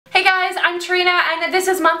I'm Trina, and this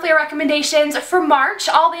is monthly recommendations for March.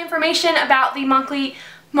 All the information about the monthly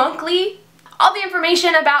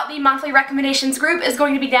recommendations group is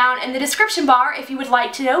going to be down in the description bar if you would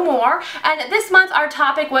like to know more. And this month our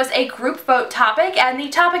topic was a group vote topic, and the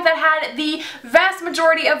topic that had the vast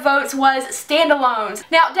majority of votes was standalones.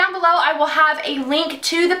 Now down below I will have a link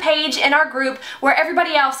to the page in our group where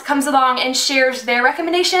everybody else comes along and shares their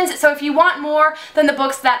recommendations. So if you want more than the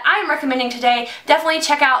books that I'm recommending today, definitely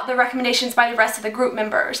check out the recommendations by the rest of the group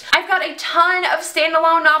members. I've got a ton of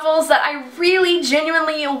standalone novels that I really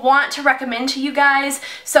genuinely want to recommend to you guys.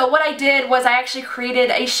 So what I did was I actually created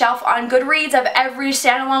a shelf on Goodreads of every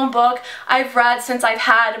standalone book I've read since I've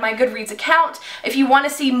had my Goodreads account. If you want to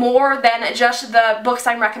see more than just the books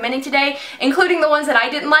I'm recommending today, including the ones that I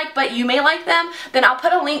didn't like but you may like them, then I'll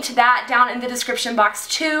put a link to that down in the description box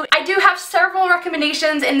too. I do have several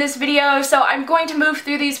recommendations in this video, so I'm going to move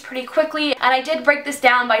through these pretty quickly, and I did break this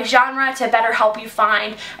down by genre to better help you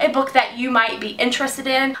find a book that you might be interested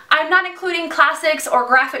in. I'm not including classics or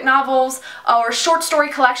graphic novels or short story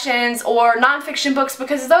collections or nonfiction books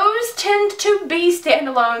because those tend to be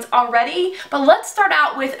standalones already. But let's start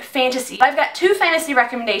out with fantasy. I've got two fantasy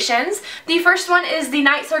recommendations. The first one is The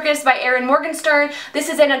Night Circus by Erin Morgenstern. This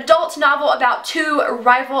is an adult novel about two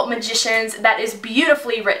rival magicians that is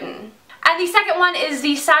beautifully written. And the second one is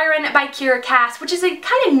the SIREN by Kiera, which is a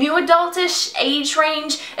kind of new adultish age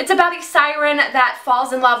range. It's about a siren that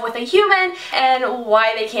falls in love with a human and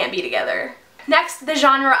why they can't be together. Next, the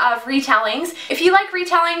genre of retellings. If you like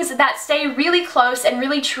retellings that stay really close and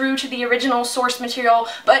really true to the original source material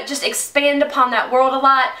but just expand upon that world a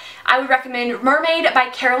lot, I would recommend Mermaid by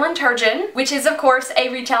Carolyn Turgeon, which is of course a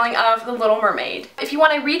retelling of The Little Mermaid. If you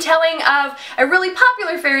want a retelling of a really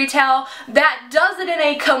popular fairy tale that does it in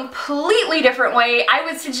a completely different way, I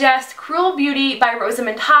would suggest Cruel Beauty by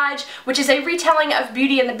Rosamund Hodge, which is a retelling of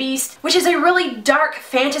Beauty and the Beast, which is a really dark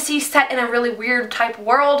fantasy set in a really weird type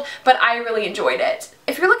world, but I really enjoyed it.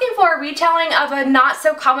 If you're looking for a retelling of a not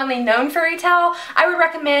so commonly known fairy tale, I would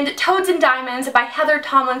recommend Toads and Diamonds by Heather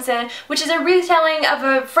Tomlinson, which is a retelling of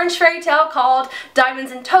a French fairy tale called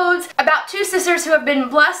Diamonds and Toads about two sisters who have been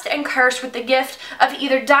blessed and cursed with the gift of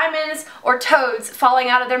either diamonds or toads falling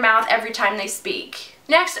out of their mouth every time they speak.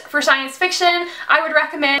 Next, for science fiction, I would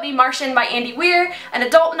recommend The Martian by Weir, an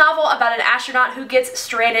adult novel about an astronaut who gets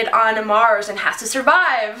stranded on Mars and has to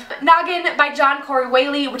survive. Noggin by John Corey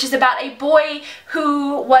Whaley, which is about a boy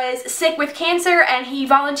who was sick with cancer and he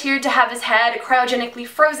volunteered to have his head cryogenically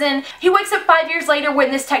frozen. He wakes up 5 years later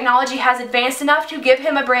when this technology has advanced enough to give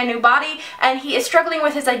him a brand new body, and he is struggling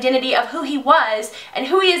with his identity of who he was and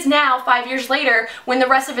who he is now 5 years later when the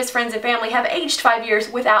rest of his friends and family have aged 5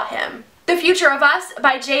 years without him. The Future of Us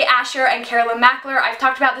by J. Asher and Carolyn Mackler. I've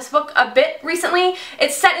talked about this book a bit recently.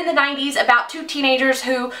 It's set in the 90s about two teenagers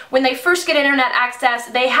who, when they first get internet access,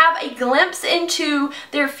 they have a glimpse into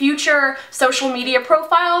their future social media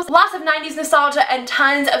profiles. Lots of 90s nostalgia and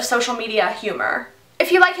tons of social media humor.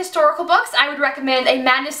 If you like historical books, I would recommend A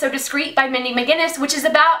Madness So Discreet by Mindy McGinnis, which is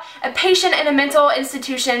about a patient in a mental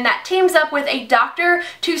institution that teams up with a doctor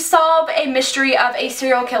to solve a mystery of a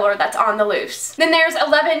serial killer that's on the loose. Then there's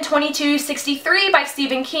 11/22/63 by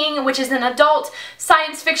Stephen King, which is an adult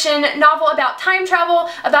science fiction novel about time travel,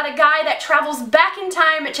 about a guy that travels back in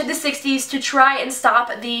time to the 60s to try and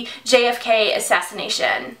stop the JFK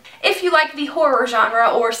assassination. If you like the horror genre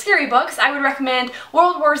or scary books, I would recommend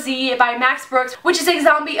World War Z by Max Brooks, which is a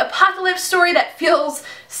zombie apocalypse story that feels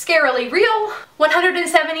scarily real.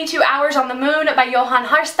 172 Hours on the Moon by Johan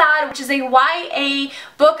Harstad, which is a YA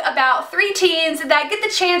book about three teens that get the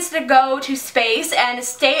chance to go to space and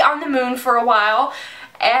stay on the moon for a while,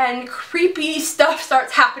 and creepy stuff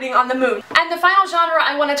starts happening on the moon. And the final genre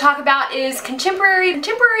I want to talk about is contemporary.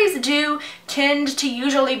 Contemporaries do tend to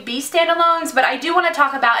usually be standalones, but I do want to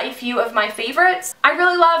talk about a few of my favorites. I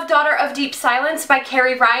really love Daughter of Deep Silence by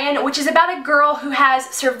Carrie Ryan, which is about a girl who has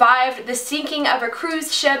survived the sinking of a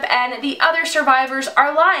cruise ship and the other survivors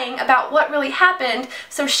are lying about what really happened,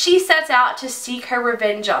 so she sets out to seek her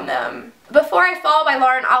revenge on them. Before I Fall by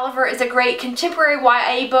Lauren Oliver is a great contemporary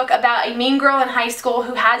YA book about a mean girl in high school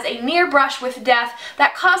who has a near brush with death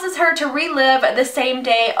that causes her to relive the same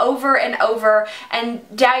day over and over, and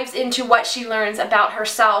dives into what she learns about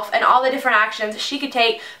herself and all the different actions she could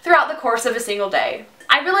take throughout the course of a single day.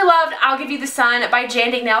 I really loved I'll Give You the Sun by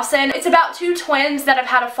Jandy Nelson. It's about two twins that have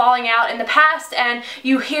had a falling out in the past, and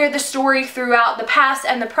you hear the story throughout the past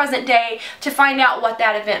and the present day to find out what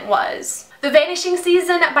that event was. The Vanishing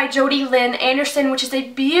Season by Jodi, Lynn Anderson, which is a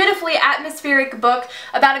beautifully atmospheric book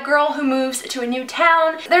about a girl who moves to a new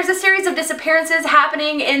town. There's a series of disappearances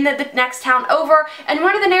happening in the next town over, and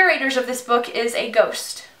one of the narrators of this book is a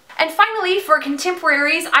ghost. And finally, for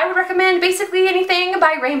contemporaries, I would recommend basically anything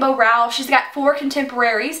by Rainbow Rowell. She's got 4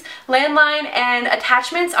 contemporaries. Landline and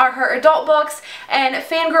Attachments are her adult books, and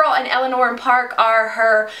Fangirl and Eleanor and Park are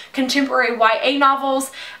her contemporary YA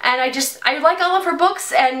novels. And I like all of her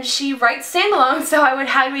books, and she writes standalone, so I would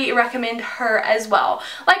highly recommend her as well.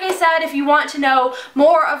 Like I said, if you want to know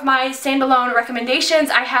more of my standalone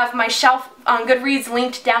recommendations, I have my shelf on Goodreads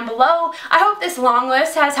linked down below. I hope this long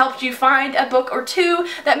list has helped you find a book or two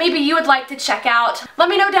that maybe you would like to check out. Let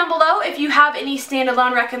me know down below if you have any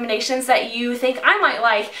standalone recommendations that you think I might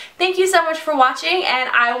like. Thank you so much for watching, and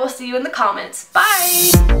I will see you in the comments.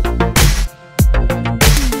 Bye!